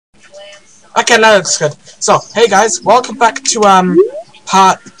Okay, that looks good. So, hey guys, welcome back to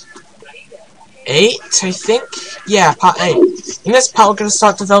part 8, I think. Yeah, part 8. In this part, we're gonna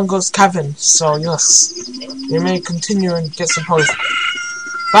start Dodongo's Cavern. So yes, we may continue and get some points.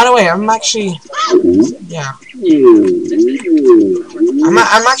 By the way, I'm actually, yeah, I'm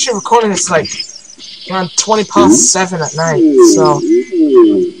actually recording this like around 20 past 7 at night. So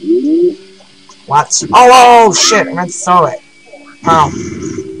what? Oh shit! I meant to throw it. Wow.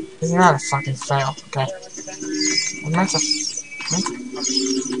 Isn't that a fucking fail? Okay. I meant to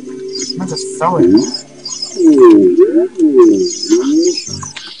throw it.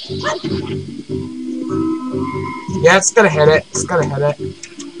 Yeah, it's gonna hit it. It's gonna hit it.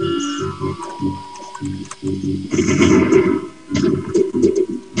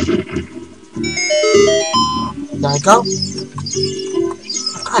 There you go.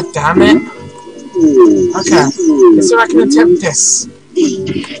 God damn it. Okay. Let's see if I can attempt this.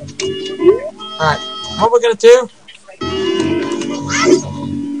 Alright, what we're gonna do?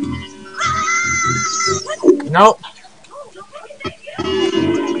 Nope.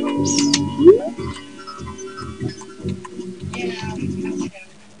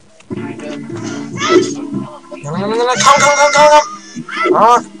 Come.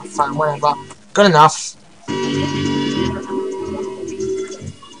 Oh, fine, whatever. Good enough.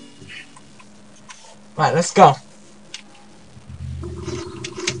 Right, let's go.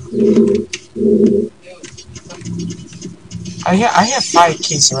 I hear 5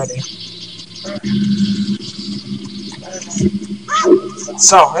 keys already.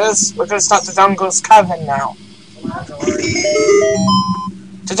 So we're gonna start Dodongo's Cavern now.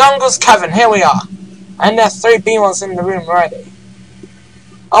 Dodongo's Cavern, here we are. And there are 3 beamers in the room already.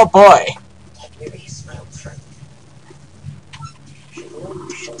 Oh boy.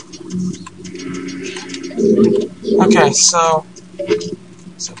 Okay, so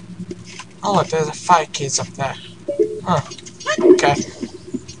oh look, there's a 5 keys up there. Huh. Okay.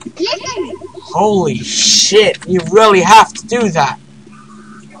 Holy shit, you really have to do that.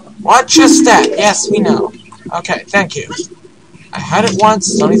 Watch your step. Yes, we know. Okay, thank you. I had it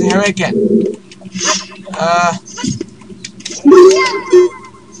once, don't need to hear it again.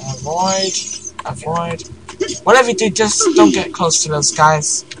 Avoid. Whatever you do, just don't get close to those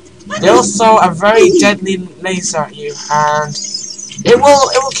guys. They also a very deadly laser at you, and it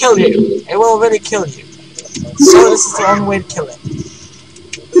will kill you. It will really kill you. So this is the only way to kill it.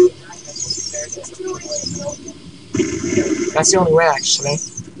 That's the only way, actually.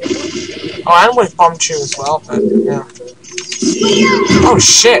 Oh, and with bomb chew as well, but yeah. Oh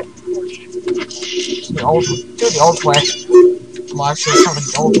shit! Do the old way. Well, actually, it's not like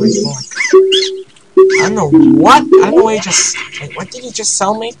the old way. It's more like I don't know what. I don't know what you just. Wait, what did you just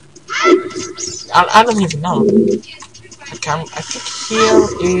sell me? I don't even know. Okay, I think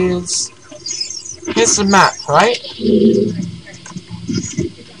here's the map, right?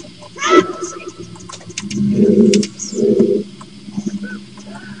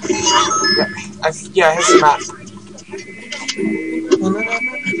 Yeah, here's the map.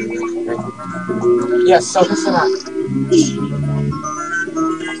 Yes, so here's the map.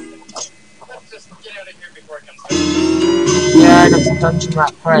 Yeah, I got the dungeon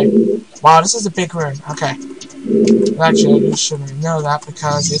map, right. Wow, this is a big room. Okay. Actually, you shouldn't know that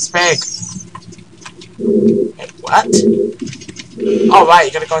because it's big. Wait, what? Oh, right,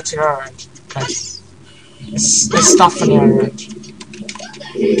 you gotta go to the other end. Okay. There's stuff on the other end.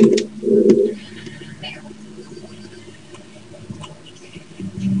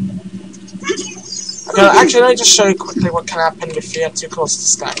 Okay, actually, let me just show you quickly what can happen if you're too close to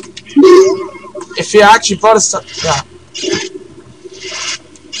Sky. If you actually brought a stuff, yeah.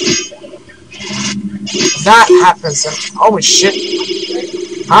 That happens, and holy shit.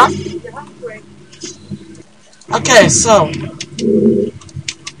 Huh? Okay, so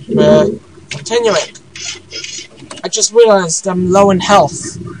we're continuing. I just realized I'm low in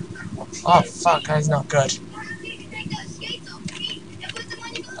health. Oh fuck, that's not good.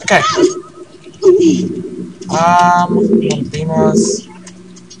 Okay. Beamers.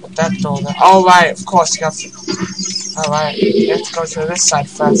 Put that door there. Oh right, of course you have to. Alright, you have to go to this side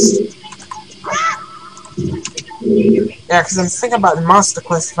first. Yeah, because I'm thinking about the Master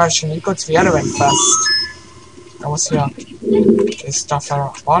Quest version, you go to the other end first. And what's here? Okay, stuff I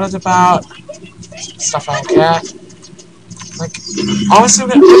don't bothered about. Stuff I don't care. Like, honestly,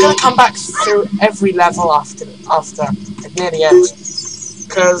 we're gonna come back through every level after like, near the end.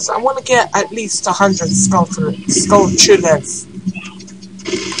 Because I want to get at least 100 skulltulas.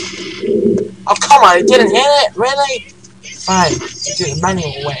 Oh, come on, you didn't hit it? Really? Fine, you did it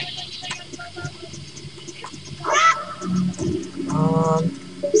manual way.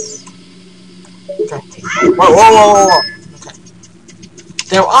 Whoa, whoa, whoa, whoa, whoa. Okay.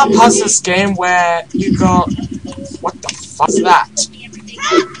 There are parts of this game where you go... What the fuck is that?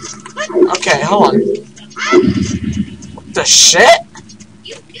 Okay, hold on. What the shit?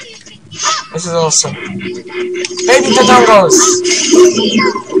 This is awesome. Baby Dodongos!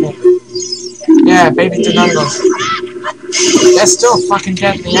 Yeah, baby Dodongos. They're still fucking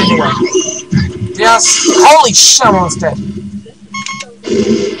deadly anyway. Yes. Holy shit, I'm almost dead.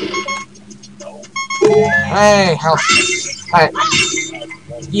 Hey, help. Alright.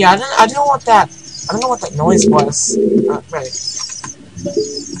 Yeah, I don't know what that... I don't know what that noise was. Right.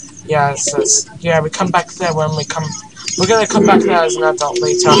 Yeah, it says... Yeah, we come back there when we come... We're gonna come back there as an adult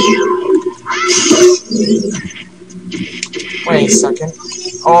later. Wait a second.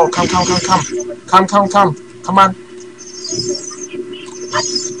 Oh, come. Come on. Come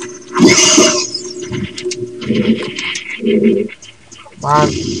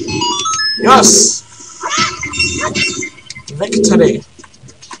on. Yes! Victory.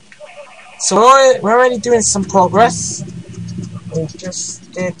 So we're already doing some progress. We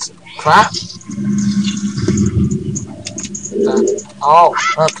just did crap. Oh,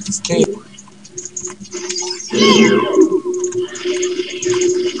 look, it's key.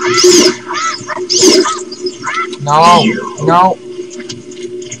 No.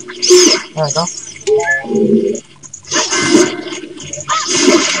 There we go.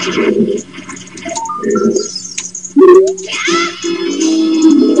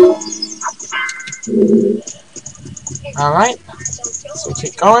 Alright, so we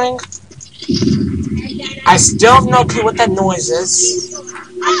keep going. I still have no clue what that noise is.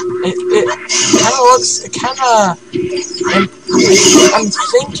 It kind of looks, I'm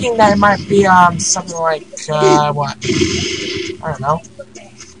thinking that it might be, something like, what? I don't know.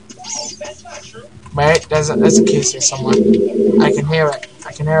 Wait, there's a keys here somewhere. I can hear it.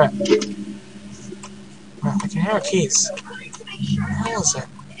 I can hear a keys. What the hell is it?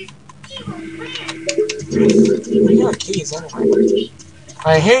 I hear keys anyway.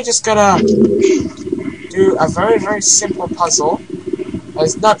 Alright, here you just gotta do a very, very simple puzzle.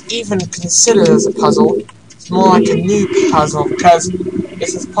 It's not even considered as a puzzle. It's more like a noob puzzle because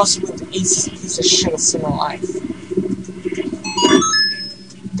this is possibly the easiest piece of shit I've seen in my life.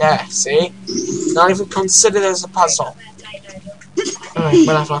 There, see? Not even considered as a puzzle. Alright,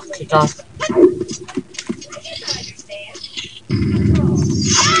 whatever, keep going.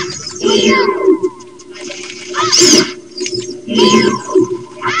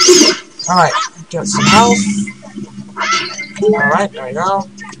 Alright, get some health. Alright, there we go.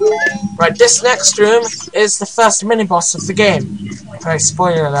 Right, this next room is the first mini-boss of the game. Alright,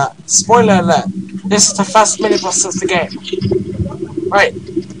 spoiler alert. Spoiler alert. This is the first mini-boss of the game. Right.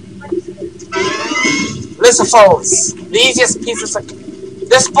 Lizard Falls. The easiest pieces of...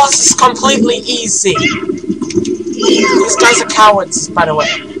 This boss is completely easy. These guys are cowards, by the way.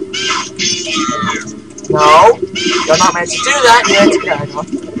 No. You're not meant to do that. You're meant to go.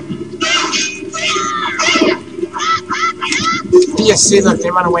 Yeah, see, look,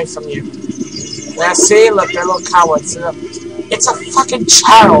 they run away from you. Yeah, see, look, they're little cowards. It's a fucking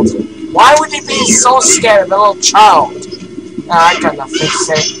child. Why would he be so scared of a little child? I got nothing to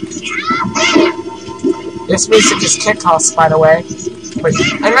say. This music is kick-ass, by the way. Wait,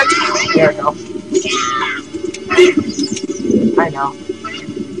 I meant to... There we go. I know.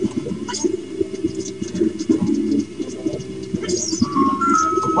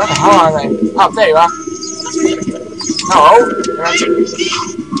 Where the hell are they? Oh, there you are. No.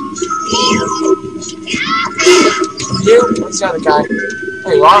 You? What's the other guy?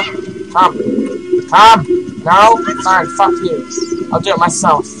 There you are. Come. No? Fine, fuck you. I'll do it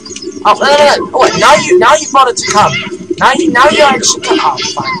myself. Oh, no. Oh, wait, now you wanted to come. Now you actually come. Oh,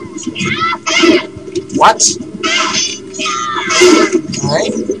 fine. What?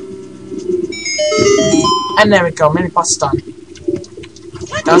 Alright. And there we go, mini boss done.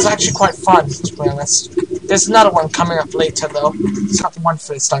 That was actually quite fun, to be honest. There's another one coming up later, though. It's not the one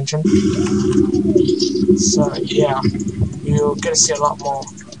for this dungeon. So, yeah. You're gonna see a lot more.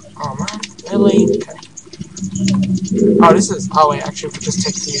 Oh, man. Really? Okay. Oh, this is... Oh, wait, actually, we could just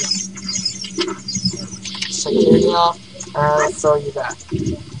take you. Just take you here, and throw you there.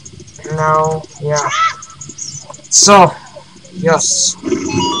 No, yeah. So, yes.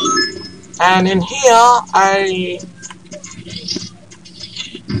 And in here,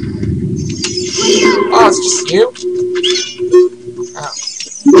 Oh, it's just you? Oh.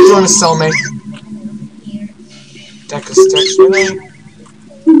 What do you want to sell me? Deck of sticks, really?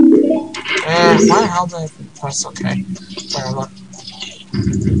 Why the hell did I press okay? Whatever.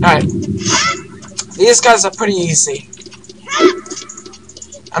 Alright. These guys are pretty easy.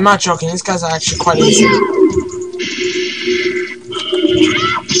 I'm not joking, these guys are actually quite easy.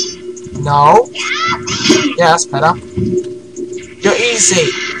 No. Yeah, that's better. You're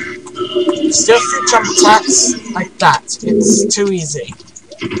easy. Still a few jump attacks like that. It's too easy.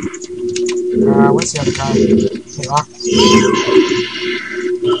 Where's the other guy? Here you are.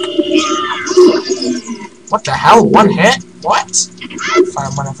 What the hell? One hit? What?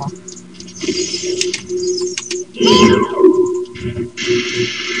 Fine, whatever.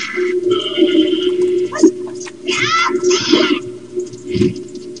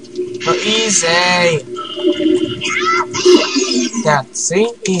 Go easy. Yeah,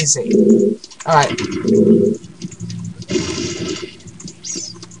 see? Easy. Alright.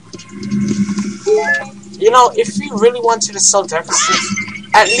 You know, if you really wanted to sell decorative,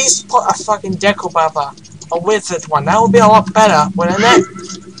 at least put a fucking Deco Baba, a wizard one. That would be a lot better, wouldn't it?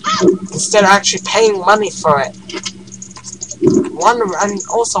 Instead of actually paying money for it. One, and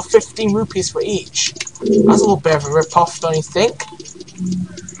also 15 rupees for each. That's a little bit of a rip-off, don't you think?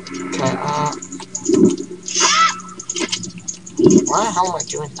 Okay, why the hell am I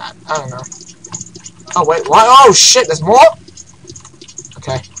doing that? I don't know. Oh, wait, what? Oh, shit, there's more?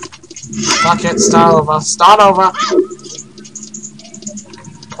 Okay. Fuck it, start over. Start over!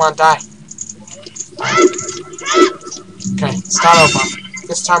 Come on, die. Okay, start over.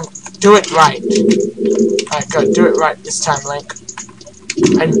 This time, do it right. Alright, good, do it right this time, Link.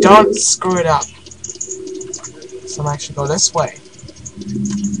 And don't screw it up. So I'm actually go this way.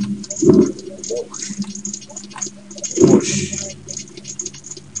 Whoosh.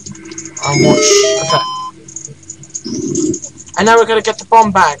 Whoosh. Okay. And now we're gonna get the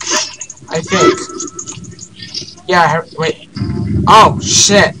bomb back. I think. Yeah, wait. Oh,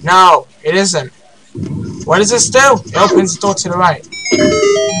 shit. No, it isn't. What does this do? It opens the door to the right.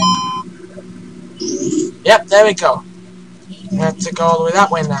 Yep, there we go. We have to go all the way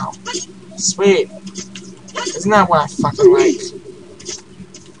that way now. Sweet. Isn't that what I fucking like?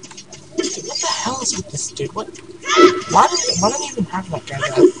 Dude, what the hell is with this dude? Why do they even have that guy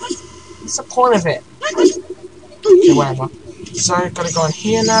there? What's the point of it? Okay, whatever. So, gotta go in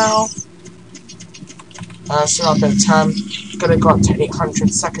here now. Still not a bit of time. Gotta go up to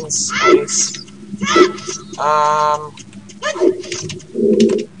 800 seconds, please.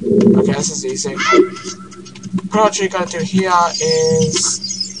 Okay, this is easy. Pretty much what you gotta do here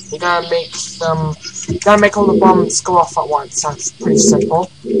is you gotta make them. You gotta make all the bombs go off at once. That's pretty simple.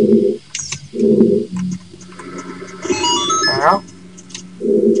 There we go.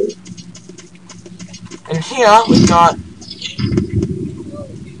 And here we got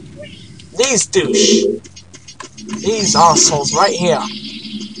these douche. These assholes right here.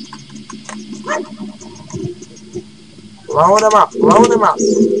 Blow them up, blow them up.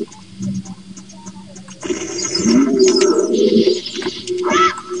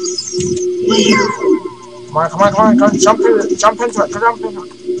 Come on, come on, come on, go jump into it, go jump into it.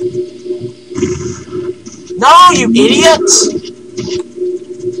 No, you idiot!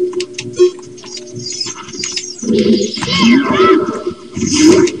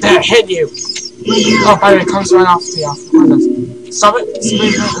 There, hit you. Oh, by the way, it comes right after you. Stop it,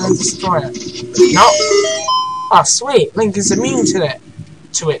 squeeze it, and then destroy it. No. Oh, sweet. Link is immune to it.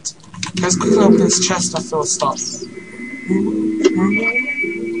 Let's quickly open this chest after it stops. And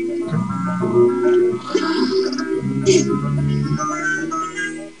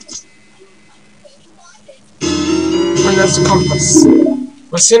there's the compass.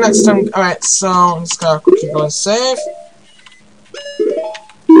 We'll see you next time. Alright, so I'm just gonna quickly go and save.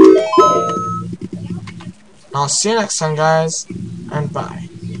 I'll see you next time, guys, and bye.